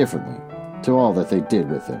indifferently to all that they did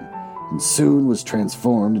with him, and soon was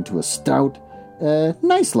transformed into a stout,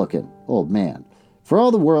 nice-looking old man, for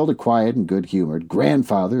all the world a quiet and good-humored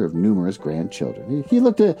grandfather of numerous grandchildren. He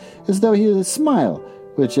looked as though he had a smile,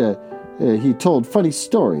 which he told funny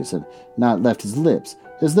stories and not left his lips,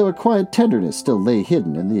 as though a quiet tenderness still lay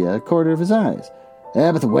hidden in the corner of his eyes.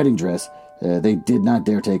 But the wedding dress they did not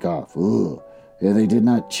dare take off. They did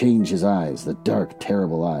not change his eyes, the dark,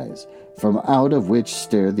 terrible eyes, from out of which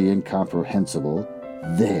stared the incomprehensible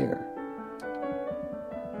there.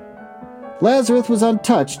 Lazarus was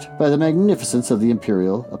untouched by the magnificence of the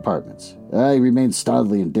imperial apartments. He remained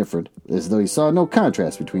stolidly indifferent, as though he saw no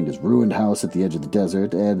contrast between his ruined house at the edge of the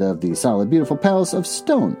desert and of the solid, beautiful palace of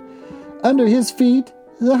stone. Under his feet,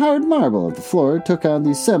 the hard marble of the floor took on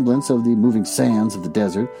the semblance of the moving sands of the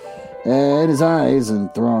desert, and his eyes, in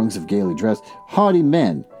throngs of gaily dressed, haughty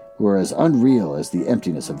men, were as unreal as the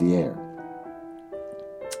emptiness of the air.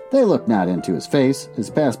 They looked not into his face as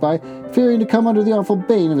he passed by, fearing to come under the awful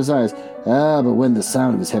bane of his eyes. But when the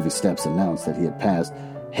sound of his heavy steps announced that he had passed,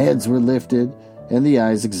 heads were lifted, and the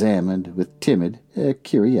eyes examined with timid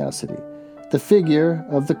curiosity the figure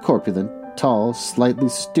of the corpulent, tall, slightly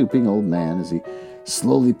stooping old man as he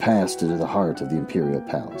slowly passed into the heart of the imperial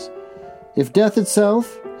palace. If death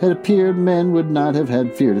itself had appeared, men would not have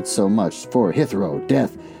had feared it so much, for hitherto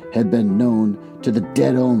death had been known to the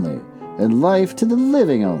dead only, and life to the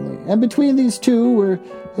living only, and between these two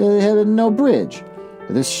had been no bridge.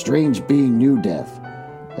 This strange being knew death,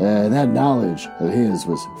 and that knowledge of his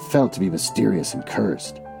was felt to be mysterious and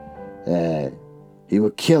cursed. He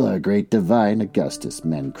will kill our great divine Augustus,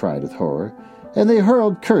 men cried with horror, and they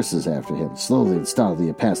hurled curses after him. Slowly and stolidly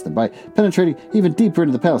it passed them by, penetrating even deeper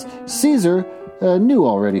into the palace. Caesar knew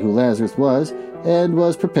already who Lazarus was, and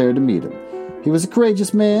was prepared to meet him. He was a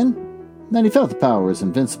courageous man, and he felt the power was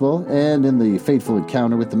invincible, and in the fateful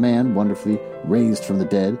encounter with the man wonderfully raised from the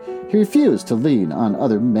dead, he refused to lean on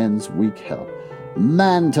other men's weak help.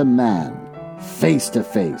 Man to man, face to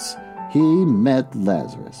face, he met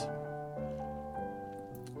Lazarus.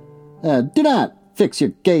 Do not fix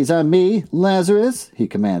your gaze on me, Lazarus, he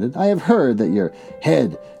commanded. I have heard that your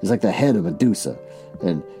head is like the head of Medusa,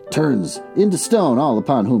 and turns into stone all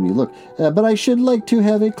upon whom you look. But I should like to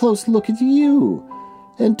have a close look at you,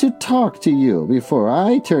 and to talk to you before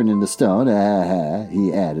I turn into stone,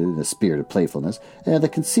 he added in a spirit of playfulness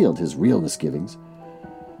that concealed his real misgivings.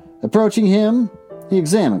 Approaching him, he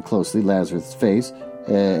examined closely Lazarus' face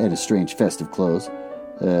and his strange festive clothes.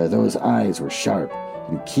 Though his eyes were sharp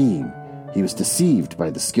and keen, he was deceived by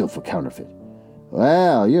the skillful counterfeit.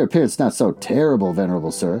 Well, your appearance is not so terrible,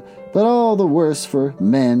 venerable sir, but all the worse for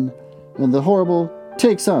men, and the horrible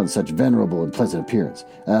takes on such venerable and pleasant appearance.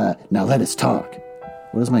 Now let us talk.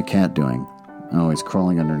 What is my cat doing? Oh, he's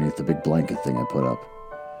crawling underneath the big blanket thing I put up.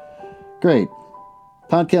 Great.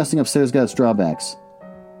 Podcasting upstairs got its drawbacks.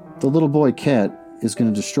 The little boy cat is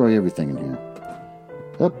going to destroy everything in here.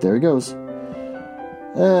 Oh, there he goes.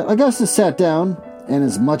 Augustus sat down, and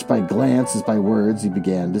as much by glance as by words he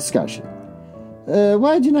began discussion.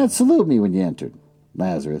 Why did you not salute me when you entered?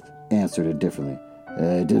 Lazarus answered indifferently.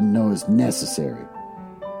 I didn't know it was necessary.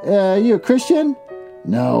 You a Christian?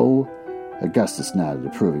 No. Augustus nodded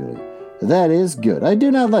approvingly. That is good. I do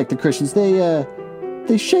not like the Christians.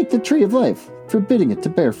 They shake the tree of life, forbidding it to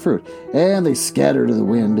bear fruit, and they scatter to the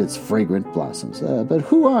wind its fragrant blossoms. But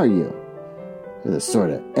who are you? With a sort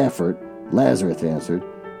of effort, Lazarus answered,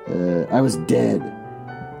 I was dead.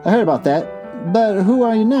 I heard about that, but who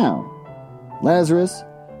are you now? Lazarus,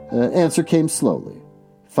 Answer came slowly.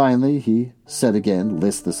 Finally, he said again,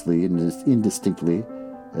 listlessly and indistinctly,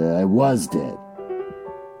 I was dead.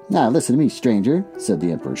 Now, listen to me, stranger, said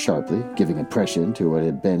the Emperor sharply, giving impression to what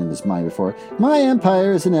had been in his mind before. My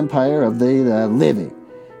empire is an empire of the living,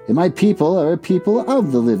 and my people are a people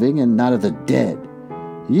of the living and not of the dead.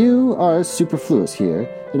 You are superfluous here,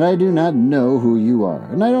 and I do not know who you are,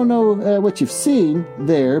 and I don't know what you've seen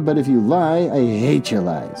there, but if you lie, I hate your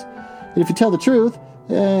lies. And if you tell the truth,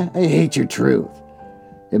 I hate your truth.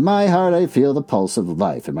 In my heart I feel the pulse of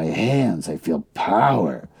life. In my hands I feel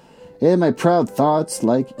power. And my proud thoughts,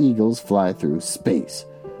 like eagles, fly through space.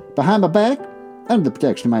 Behind my back, under the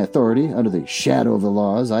protection of my authority, under the shadow of the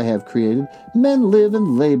laws I have created, men live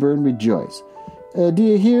and labor and rejoice. Do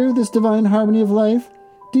you hear this divine harmony of life?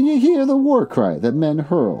 Do you hear the war cry that men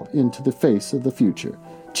hurl into the face of the future,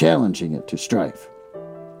 challenging it to strife?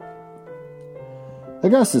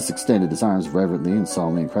 Augustus extended his arms reverently and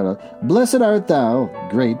solemnly and cried out, Blessed art thou,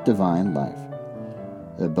 great divine life.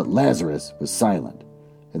 But Lazarus was silent,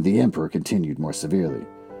 and the emperor continued more severely.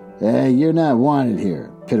 You're not wanted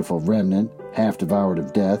here, pitiful remnant, half devoured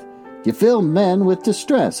of death. You fill men with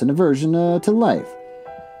distress and aversion to life.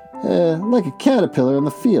 Like a caterpillar in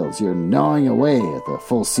the fields, you're gnawing away at the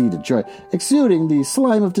full seed of joy, exuding the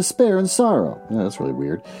slime of despair and sorrow. That's really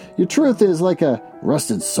weird. Your truth is like a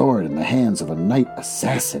rusted sword in the hands of a night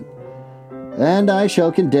assassin. And I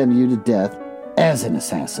shall condemn you to death as an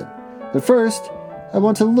assassin. But first, I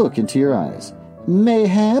want to look into your eyes.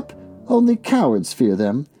 Mayhap only cowards fear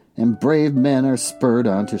them, and brave men are spurred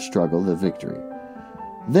on to struggle the victory.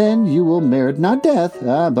 Then you will merit not death,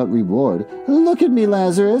 but reward. Look at me,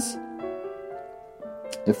 Lazarus.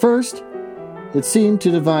 At first, it seemed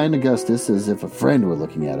to divine Augustus as if a friend were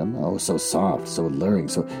looking at him. Oh, so soft, so alluring,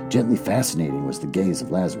 so gently fascinating was the gaze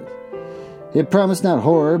of Lazarus. It promised not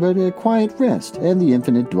horror, but a quiet rest, and the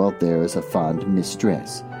infinite dwelt there as a fond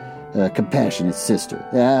mistress, a compassionate sister,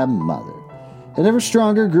 a mother. And ever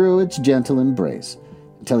stronger grew its gentle embrace,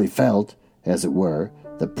 until he felt, as it were,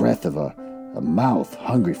 the breath of a mouth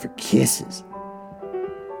hungry for kisses.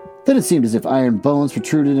 Then it seemed as if iron bones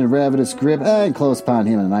protruded in a ravenous grip and closed upon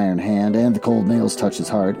him an iron hand, and the cold nails touched his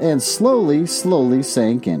heart, and slowly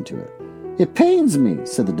sank into it. It pains me,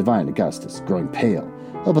 said the divine Augustus, growing pale.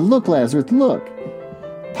 Oh, but look, Lazarus, look!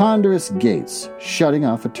 Ponderous gates, shutting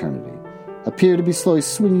off eternity, appear to be slowly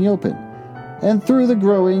swinging open, and through the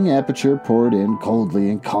growing aperture poured in coldly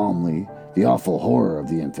and calmly the awful horror of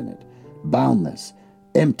the infinite. Boundless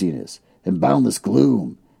emptiness and boundless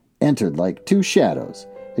gloom entered like two shadows,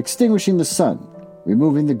 extinguishing the sun,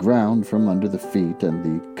 removing the ground from under the feet and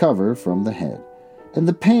the cover from the head, and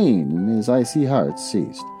the pain in his icy heart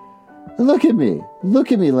ceased. Look at me,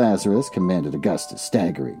 Lazarus, commanded Augustus,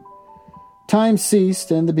 staggering. Time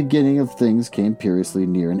ceased, and the beginning of things came perilously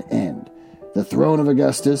near an end. The throne of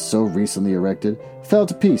Augustus, so recently erected, fell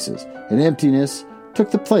to pieces, and emptiness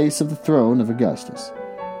took the place of the throne of Augustus.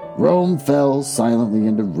 Rome fell silently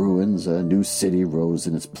into ruins, a new city rose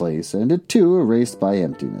in its place, and it too, erased by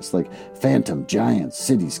emptiness, like phantom giants,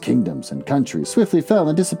 cities, kingdoms, and countries, swiftly fell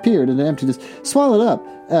and disappeared into emptiness, swallowed up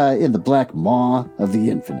in the black maw of the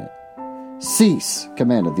infinite. Cease,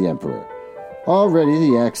 commanded the emperor. Already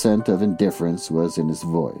the accent of indifference was in his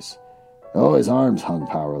voice. Oh, his arms hung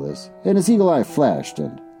powerless, and his eagle eye flashed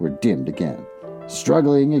and were dimmed again,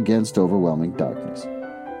 struggling against overwhelming darkness.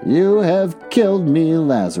 You have killed me,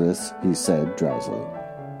 Lazarus, he said drowsily.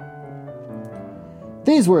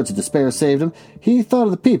 These words of despair saved him. He thought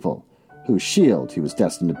of the people, whose shield he was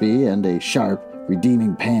destined to be, and a sharp,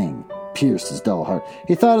 redeeming pang pierced his dull heart.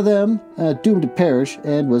 He thought of them, doomed to perish,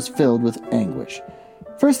 and was filled with anguish.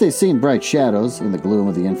 First they seemed bright shadows in the gloom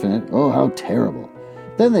of the infinite. Oh, how terrible!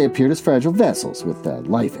 Then they appeared as fragile vessels with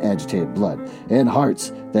life-agitated blood, and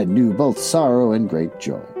hearts that knew both sorrow and great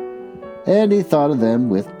joy. And he thought of them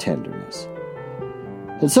with tenderness.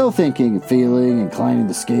 And so thinking and feeling, inclining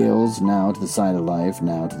the scales, now to the side of life,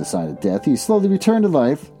 now to the side of death, he slowly returned to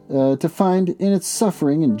life to find in its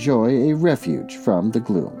suffering and joy a refuge from the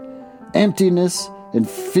gloom, emptiness, and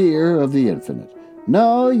fear of the infinite.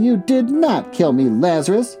 No, you did not kill me,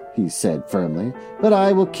 Lazarus, he said firmly, but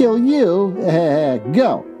I will kill you.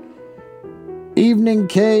 Go. Evening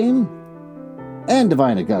came, and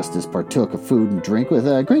divine Augustus partook of food and drink with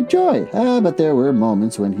great joy. But there were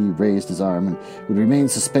moments when he raised his arm and would remain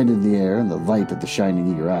suspended in the air, and the light of the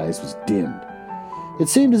shining eager eyes was dimmed. It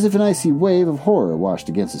seemed as if an icy wave of horror washed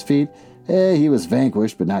against his feet. He was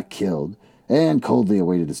vanquished but not killed, and coldly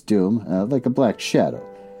awaited his doom, like a black shadow.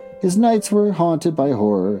 His nights were haunted by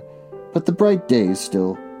horror, but the bright days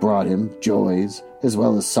still brought him joys as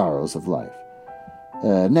well as sorrows of life.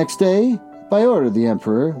 Next day, By order of the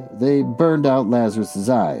emperor, they burned out Lazarus'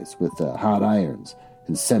 eyes with hot irons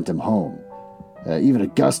and sent him home. Even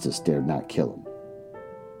Augustus dared not kill him.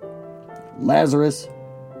 Lazarus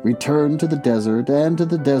returned to the desert, and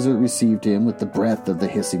the desert received him with the breath of the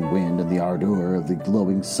hissing wind and the ardor of the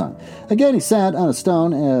glowing sun. Again he sat on a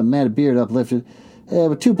stone, a matted beard uplifted,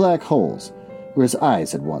 with 2 black holes where his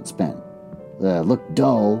eyes had once been. Looked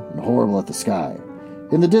dull and horrible at the sky.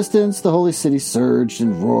 In the distance, the holy city surged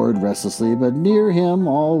and roared restlessly, but near him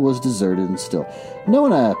all was deserted and still. No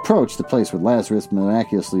one approached the place where Lazarus,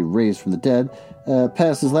 miraculously raised from the dead,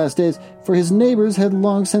 passed his last days, for his neighbors had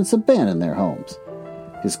long since abandoned their homes.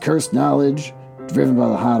 His cursed knowledge, driven by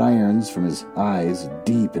the hot irons from his eyes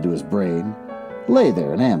deep into his brain, lay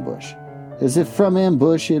there in ambush, as if from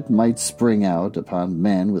ambush it might spring out upon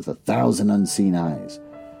men with 1,000 unseen eyes.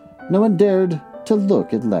 No one dared to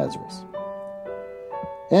look at Lazarus.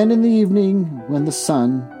 And in the evening, when the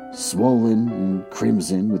sun, swollen and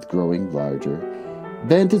crimson with growing larger,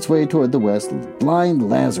 bent its way toward the west, blind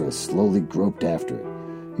Lazarus slowly groped after it.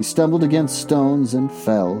 He stumbled against stones and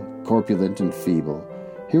fell, corpulent and feeble.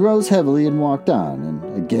 He rose heavily and walked on,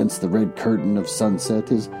 and against the red curtain of sunset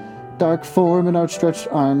his dark form and outstretched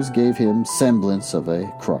arms gave him semblance of a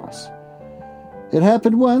cross. It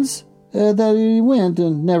happened once that he went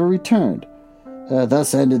and never returned.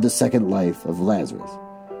 Thus ended the second life of Lazarus,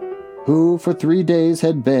 who for 3 days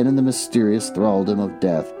had been in the mysterious thraldom of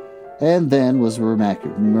death, and then was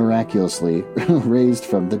miraculously raised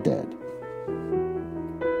from the dead.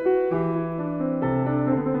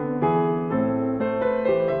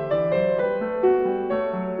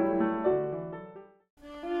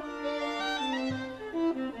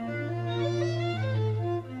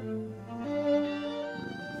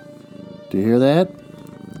 Do you hear that?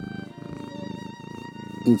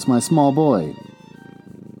 It's my small boy.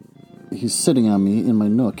 He's sitting on me in my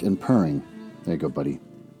nook and purring. There you go, buddy.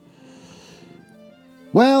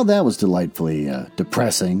 Well, that was delightfully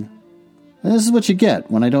depressing. And this is what you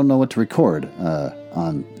get when I don't know what to record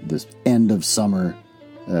on this end of summer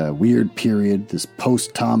weird period, this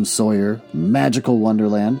post-Tom Sawyer magical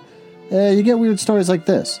wonderland. You get weird stories like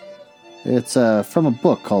this. It's from a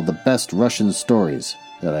book called The Best Russian Stories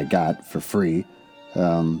that I got for free.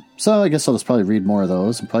 So I guess I'll just probably read more of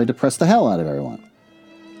those and probably depress the hell out of everyone.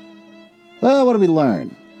 Well, what do we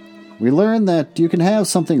learn? We learn that you can have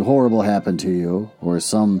something horrible happen to you, or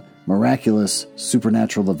some miraculous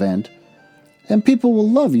supernatural event, and people will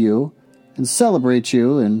love you and celebrate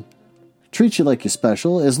you and treat you like you're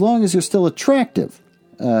special as long as you're still attractive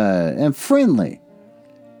and friendly.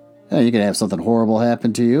 You can have something horrible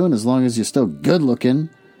happen to you, and as long as you're still good-looking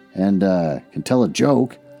and can tell a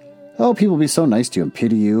joke, people will be so nice to you and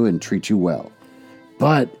pity you and treat you well.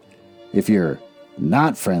 But if you're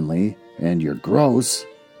not friendly and you're gross,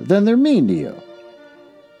 then they're mean to you.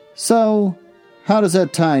 So, how does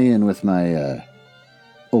that tie in with my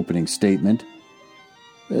opening statement?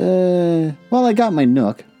 Well, I got my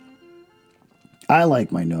nook. I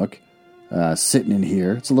like my nook. Sitting in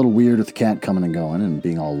here. It's a little weird with the cat coming and going and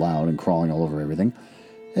being all loud and crawling all over everything.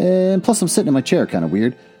 And plus I'm sitting in my chair kind of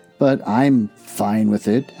weird. But I'm fine with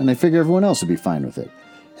it, and I figure everyone else would be fine with it.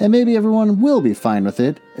 And maybe everyone will be fine with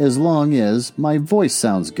it as long as my voice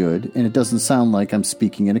sounds good and it doesn't sound like I'm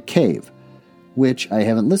speaking in a cave, which I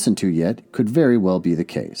haven't listened to yet, could very well be the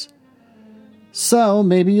case. So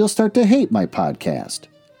maybe you'll start to hate my podcast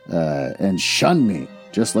and shun me,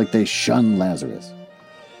 just like they shun Lazarus.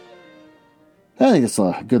 I think it's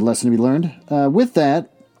a good lesson to be learned. With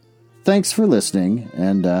that, thanks for listening,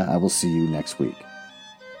 and I will see you next week.